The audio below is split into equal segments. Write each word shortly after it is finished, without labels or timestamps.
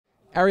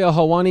Ariel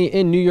Helwani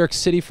in New York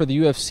City for the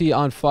UFC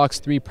on Fox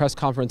 3 press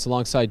conference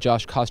alongside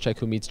Josh Kosheck,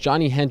 who meets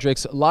Johnny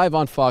Hendricks live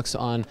on Fox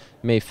on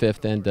May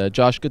 5th. And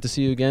Josh, good to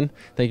see you again.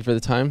 Thank you for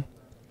the time.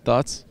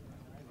 Thoughts?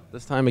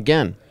 This time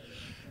again.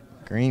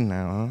 Green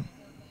now,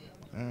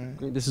 huh?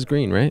 This is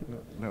green, right?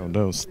 No,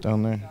 those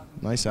down there.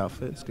 Nice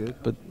outfit. It's good.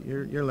 But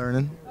you're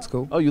learning. It's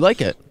cool. Oh, you like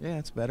it? Yeah,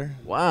 it's better.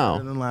 Wow.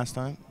 Better than last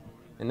time.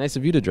 And nice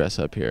of you to dress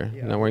up here.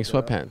 You're not wearing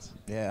sweatpants.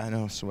 Yeah, I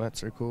know.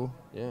 Sweats are cool.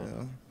 Yeah.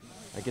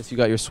 I guess you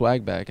got your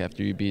swag back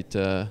after you beat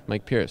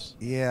Mike Pierce.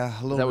 Yeah,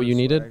 a little. Is that what you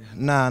needed?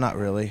 Nah, not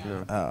really.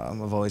 No.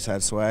 I've always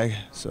had swag,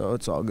 so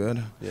it's all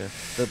good. Yeah.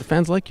 The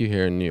fans like you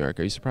here in New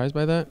York. Are you surprised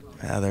by that?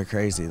 Yeah, they're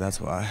crazy.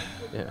 That's why.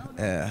 Yeah.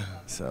 Yeah.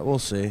 So we'll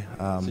see.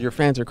 So your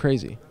fans are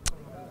crazy.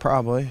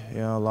 Probably. You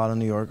know, a lot of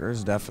New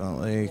Yorkers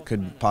definitely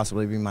could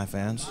possibly be my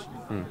fans.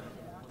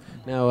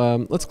 Now,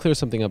 let's clear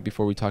something up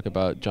before we talk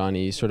about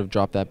Johnny. You sort of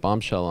dropped that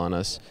bombshell on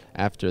us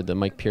after the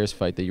Mike Pierce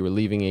fight that you were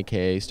leaving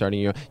AKA, starting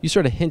your... You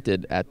sort of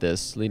hinted at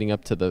this leading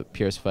up to the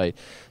Pierce fight,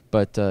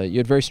 but you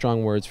had very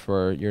strong words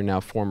for your now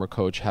former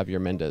coach,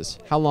 Javier Mendez.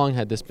 How long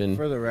had this been?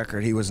 For the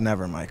record, he was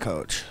never my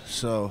coach.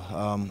 So,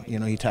 you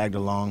know, he tagged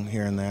along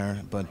here and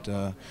there, but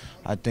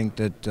I think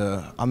that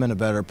I'm in a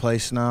better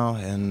place now,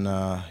 and,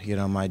 you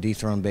know, my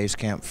dethroned base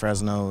camp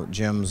Fresno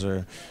gyms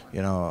are,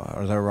 you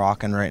know, they're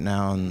rocking right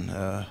now,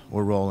 and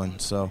we're rolling.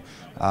 So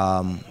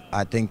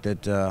I think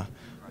that,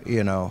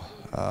 you know,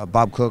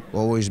 Bob Cook will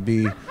always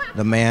be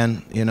the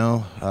man, you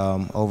know,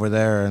 over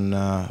there, and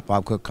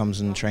Bob Cook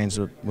comes and trains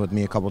with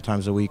me a couple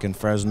times a week in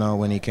Fresno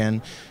when he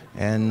can,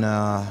 and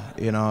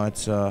you know,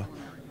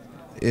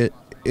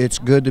 it's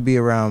good to be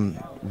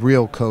around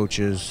real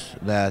coaches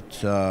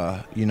that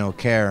you know,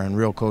 care, and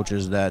real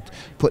coaches that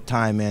put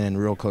time in, and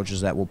real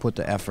coaches that will put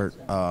the effort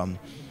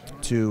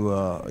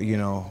to you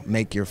know,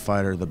 make your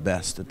fighter the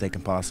best that they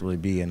can possibly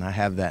be, and I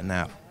have that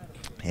now,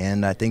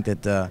 and I think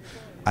that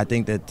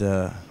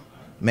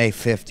May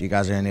 5th, you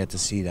guys are going to get to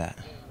see that.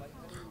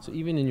 So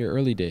even in your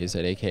early days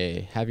at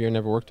AKA, Javier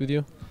never worked with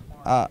you?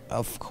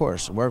 Of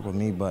course, work with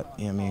me, but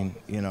I mean,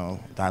 you know,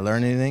 did I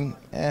learn anything?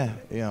 Yeah,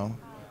 you know,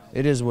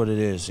 it is what it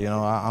is. You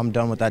know, I'm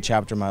done with that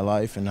chapter of my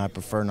life, and I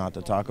prefer not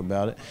to talk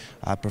about it.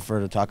 I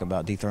prefer to talk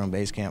about dethroned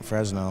base camp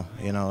Fresno.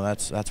 You know,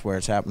 that's where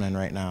it's happening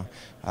right now.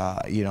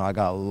 You know, I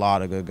got a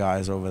lot of good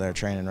guys over there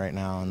training right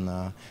now,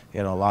 and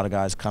you know, a lot of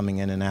guys coming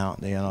in and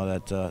out. You know,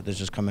 that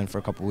just come in for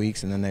a couple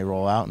weeks and then they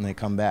roll out and they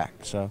come back.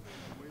 So.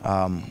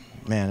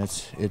 Man,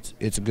 it's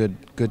a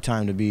good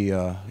time to be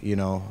you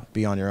know,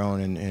 be on your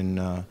own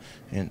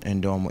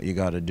and doing what you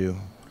got to do.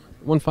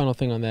 One final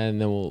thing on that,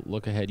 and then we'll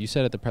look ahead. You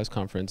said at the press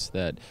conference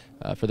that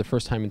for the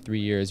first time in 3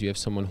 years, you have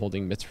someone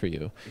holding mitts for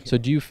you. So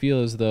do you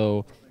feel as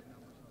though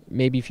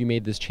maybe if you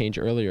made this change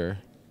earlier,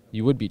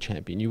 you would be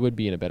champion, you would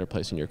be in a better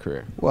place in your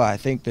career? Well, I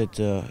think that,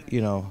 you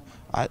know,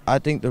 I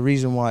think the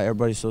reason why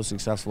everybody's so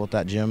successful at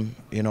that gym,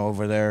 you know,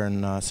 over there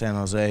in San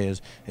Jose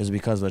is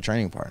because of the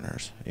training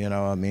partners. You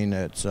know, I mean,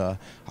 it's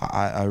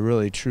I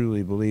really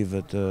truly believe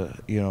that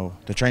you know,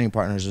 the training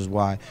partners is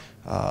why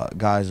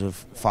guys have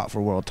fought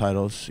for world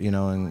titles, you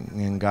know,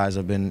 and guys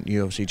have been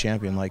UFC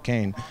champion like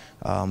Kane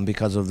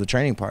because of the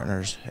training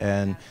partners,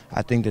 and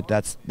I think that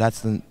that's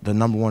the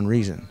 #1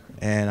 reason.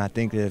 And I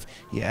think that if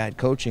you add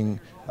coaching,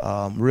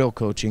 real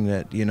coaching,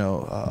 that, you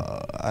know,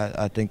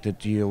 I think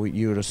that you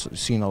would have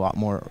seen a lot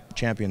more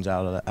champions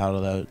out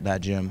of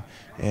that gym.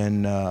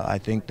 And I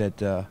think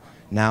that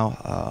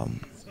now,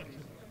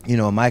 you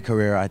know, in my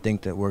career, I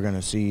think that we're going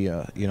to see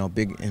you know,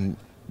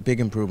 big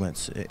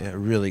improvements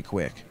really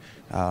quick.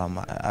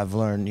 I've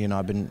learned, you know,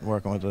 I've been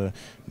working with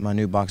my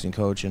new boxing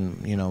coach,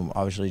 and, you know,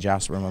 obviously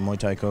Jasper, my Muay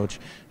Thai coach,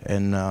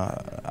 and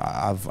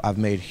I've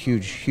made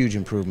huge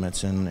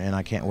improvements, and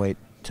I can't wait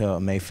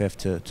till May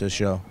 5th to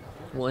show.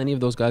 Will any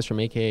of those guys from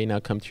AKA now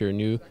come to your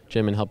new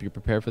gym and help you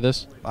prepare for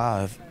this?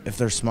 If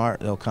they're smart,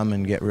 they'll come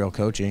and get real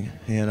coaching,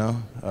 you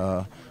know.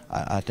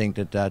 I think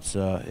that's,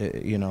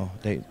 you know,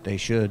 they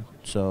should.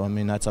 So, I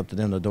mean, that's up to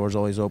them. The door's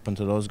always open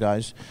to those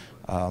guys.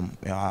 You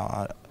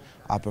know,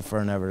 I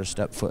prefer never to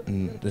step foot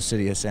in the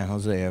city of San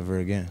Jose ever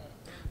again.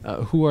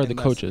 Who are the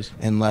coaches?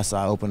 Unless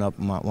I open up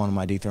one of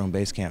my dethroned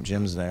base camp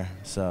gyms there.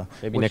 So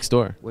maybe next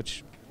door.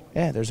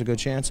 Yeah, there's a good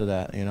chance of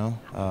that, you know.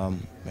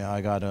 Yeah,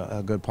 I got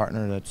a good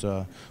partner that's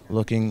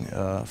looking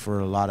for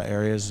a lot of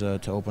areas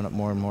to open up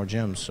more and more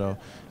gyms. So,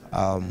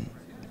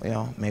 you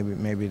know,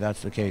 maybe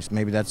that's the case.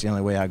 Maybe that's the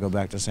only way I go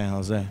back to San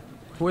Jose.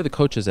 Who are the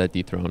coaches at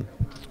Dethrone?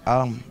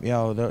 You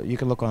know, you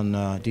can look on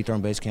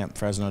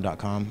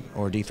dethronebasecampfresno.com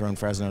or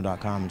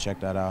dethronefresno.com and check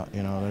that out.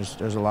 You know,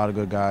 there's a lot of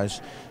good guys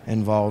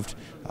involved.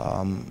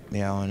 You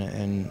know,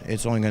 and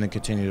it's only going to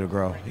continue to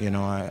grow. You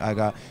know, I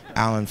got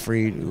Alan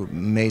Freed,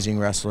 amazing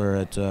wrestler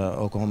at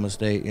Oklahoma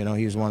State. You know,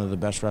 he's one of the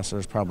best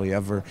wrestlers probably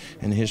ever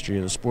in the history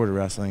of the sport of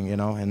wrestling. You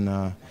know,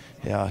 and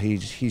yeah,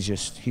 he's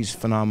a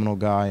phenomenal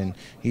guy, and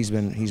he's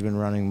been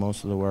running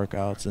most of the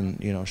workouts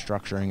and, you know,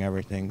 structuring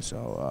everything.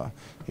 So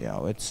you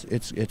know,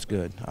 it's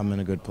good. I'm in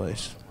a good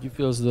place. You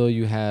feel as though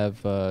you have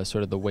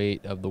sort of the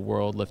weight of the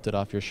world lifted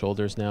off your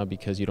shoulders now,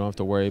 because you don't have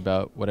to worry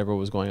about whatever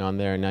was going on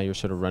there, and now you're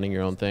sort of running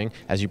your own thing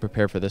as you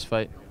prepare for this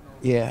fight?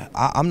 Yeah,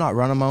 I'm not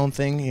running my own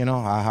thing. You know,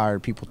 I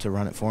hired people to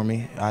run it for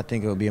me. I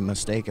think it would be a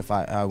mistake if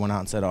I went out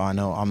and said, "Oh, I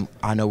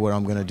know what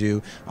I'm going to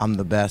do. I'm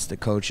the best at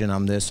coaching.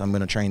 I'm this. I'm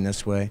going to train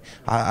this way."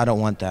 I don't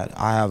want that.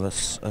 I have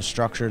a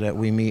structure that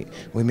we meet.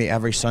 We meet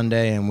every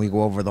Sunday and we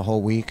go over the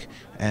whole week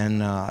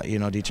and you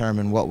know,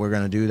 determine what we're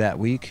going to do that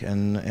week,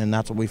 and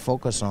that's what we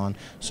focus on.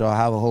 So I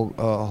have a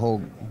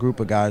whole group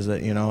of guys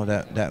that, you know,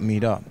 that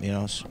meet up. You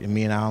know,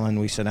 me and Alan,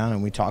 we sit down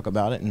and we talk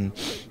about it,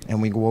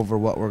 and we go over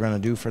what we're going to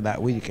do for that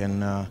week.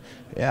 And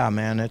yeah,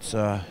 man, it's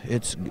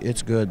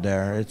good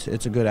there.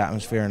 It's a good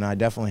atmosphere, and I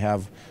definitely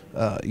have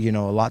you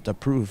know, a lot to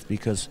prove,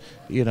 because,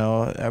 you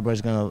know,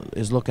 everybody's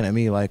is looking at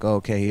me like,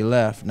 okay, he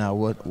left. Now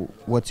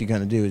what's he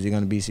gonna do? Is he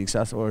gonna be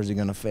successful or is he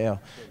gonna fail?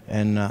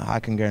 And I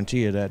can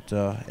guarantee you that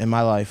in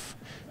my life,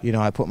 you know,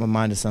 I put my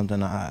mind to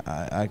something,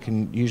 I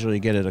can usually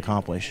get it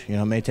accomplished. You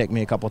know, it may take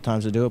me a couple of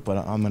times to do it, but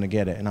I'm going to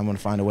get it, and I'm going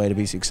to find a way to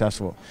be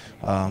successful,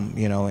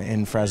 you know,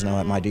 in Fresno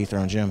at my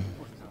Dethrone gym.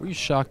 Were you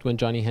shocked when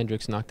Johnny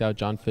Hendricks knocked out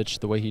John Fitch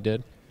the way he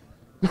did?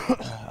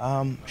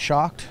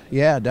 Shocked?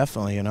 Yeah,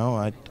 definitely. You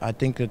know, I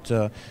think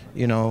that,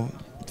 you know,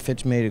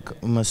 Fitch made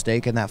a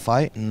mistake in that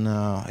fight, and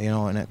you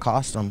know, and it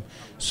cost him.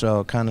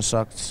 So it kind of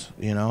sucks.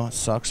 You know, it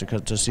sucks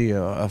because to see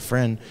a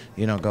friend,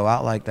 you know, go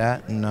out like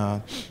that. And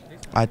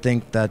I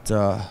think that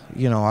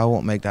you know, I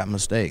won't make that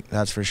mistake.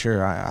 That's for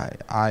sure.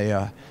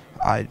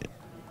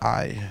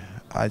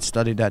 I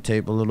studied that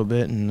tape a little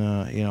bit,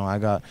 and you know,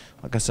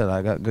 like I said,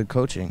 I got good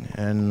coaching,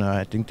 and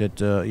I think that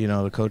you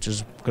know, the coach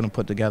is going to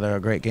put together a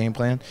great game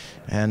plan,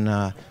 and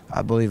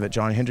I believe that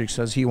Johnny Hendricks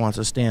says he wants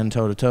to stand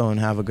toe to toe and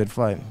have a good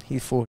fight.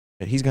 He's full.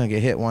 He's going to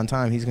get hit one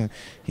time.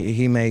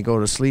 He may go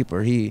to sleep,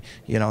 or you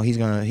know, he's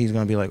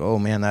gonna be like, oh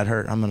man, that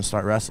hurt. I'm going to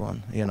start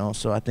wrestling. You know,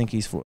 so I think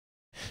he's full.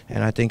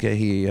 And I think that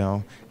he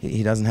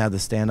doesn't have the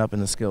stand-up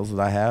and the skills that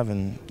I have,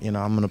 and you know,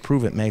 I'm going to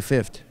prove it May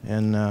 5th.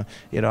 And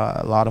you know,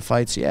 a lot of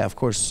fights, yeah, of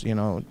course, you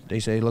know, they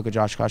say, look at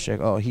Josh Kosheck,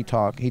 oh, he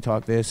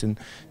talked this, and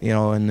you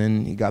know, and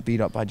then he got beat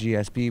up by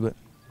GSP, but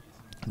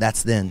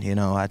that's then, you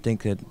know. I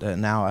think that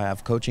now I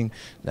have coaching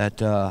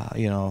that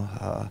you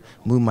know,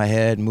 move my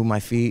head, move my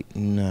feet,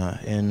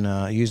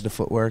 and use the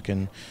footwork,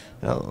 and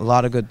a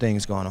lot of good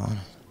things going on.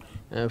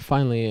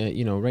 Finally,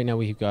 you know, right now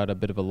we've got a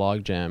bit of a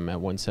logjam at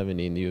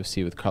 170 in the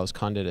UFC with Carlos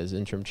Condit as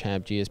interim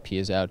champ. GSP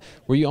is out.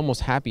 Were you almost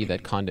happy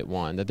that Condit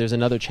won, that there's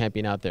another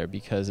champion out there?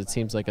 Because it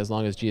seems like as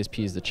long as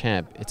GSP is the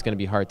champ, it's going to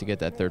be hard to get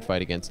that third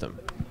fight against him.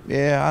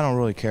 Yeah, I don't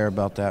really care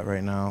about that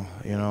right now.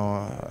 You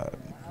know,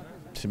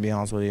 to be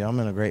honest with you, I'm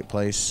in a great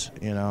place,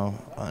 you know,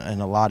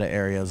 in a lot of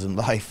areas in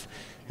life.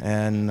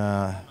 And,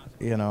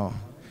 you know,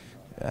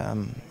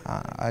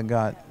 I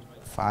got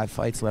 5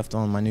 fights left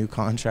on my new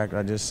contract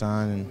I just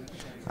signed, and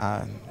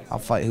I'll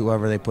fight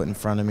whoever they put in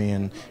front of me.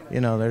 And,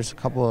 you know, there's a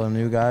couple of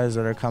new guys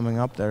that are coming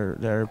up.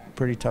 They're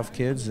pretty tough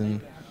kids,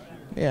 and,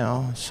 you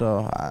know,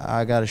 so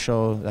I got to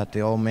show that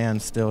the old man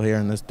still here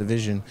in this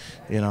division,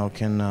 you know,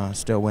 can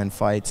still win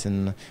fights,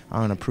 and I'm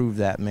going to prove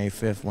that May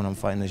 5th when I'm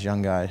fighting this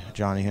young guy,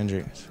 Johnny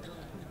Hendricks.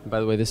 By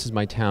the way, this is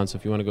my town, so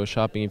if you want to go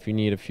shopping, if you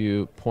need a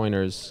few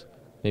pointers,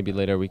 maybe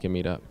later we can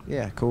meet up.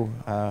 Yeah, cool.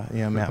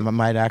 Yeah, I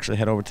might actually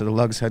head over to the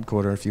Lugs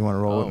headquarters if you want to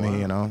roll with me,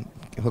 you know,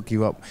 hook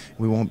you up.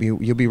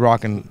 You'll be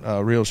rocking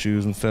real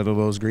shoes instead of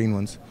those green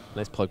ones.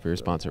 Nice plug for your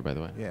sponsor, by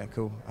the way. Yeah,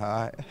 cool. All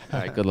right. All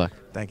right, good luck.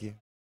 Thank you.